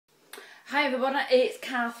Hi everyone, it's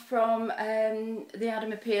Kath from the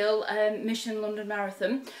Adam Appeal Mission London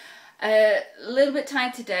Marathon. A little bit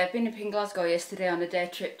tired today. I've been up in Glasgow yesterday on a day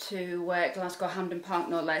trip to Glasgow Hampden Park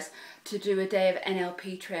no less, to do a day of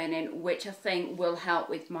NLP training, which I think will help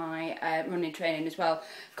with my running training as well,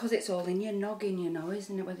 because it's all in your noggin, you know,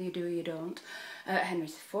 isn't it, whether you do or you don't. Henry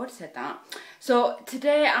Ford said that. So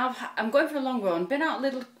today I'm going for a long run. Been out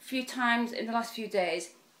a few times in the last few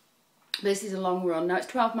days. This is a long run. Now it's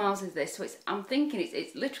 12 miles is this, so I'm thinking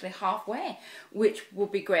it's literally halfway, which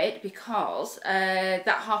would be great because that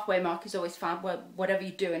halfway mark is always fab, whatever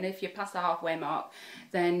you're doing. If you pass the halfway mark,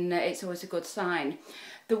 then it's always a good sign.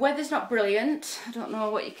 The weather's not brilliant. I don't know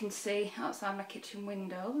what you can see outside my kitchen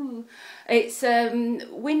window. Ooh. It's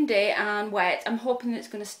windy and wet. I'm hoping that it's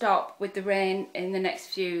going to stop with the rain in the next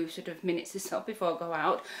few sort of minutes or so before I go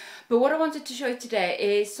out. But what I wanted to show you today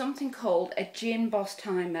is something called a Gym Boss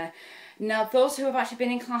timer. Now, those who have actually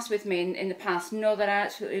been in class with me in the past know that I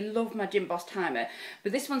absolutely love my Gym Boss timer,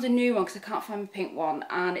 but this one's a new one because I can't find my pink one,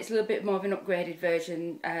 and it's a little bit more of an upgraded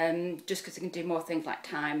version, just because I can do more things like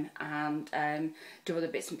time and do other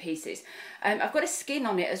bits and pieces. I've got a skin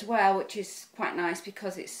on it as well, which is quite nice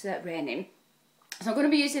because it's raining. So I'm going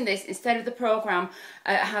to be using this instead of the program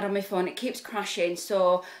I had on my phone. It keeps crashing,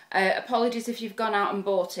 so apologies if you've gone out and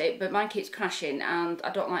bought it, but mine keeps crashing and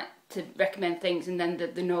I don't like to recommend things and then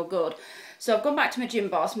they're no good. So I've gone back to my Gym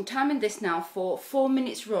Boss. I'm timing this now for 4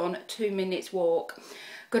 minutes run, 2 minutes walk.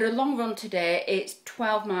 Got a long run today. It's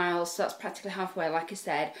 12 miles, so that's practically halfway, like I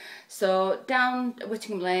said. So down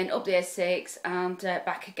Whittingham Lane, up the A6 and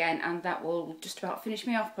back again, and that will just about finish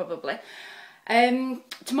me off probably.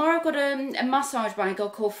 Tomorrow I've got a massage by a guy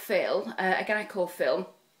called Phil,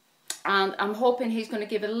 and I'm hoping he's going to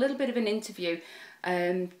give a little bit of an interview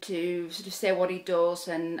to sort of say what he does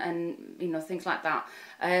and you know, things like that.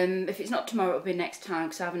 If it's not tomorrow, it'll be next time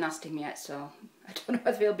because I haven't asked him yet, so I don't know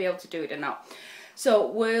whether he'll be able to do it or not. So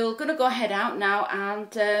we're going to go head out now, and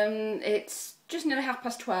it's just nearly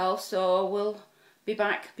 12:30, so we'll be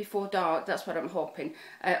back before dark. That's what I'm hoping.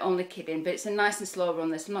 Only kidding, but it's a nice and slow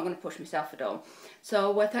run this. I'm not going to push myself at all.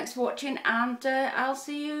 So thanks for watching, and I'll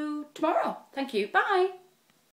see you tomorrow. Thank you. Bye.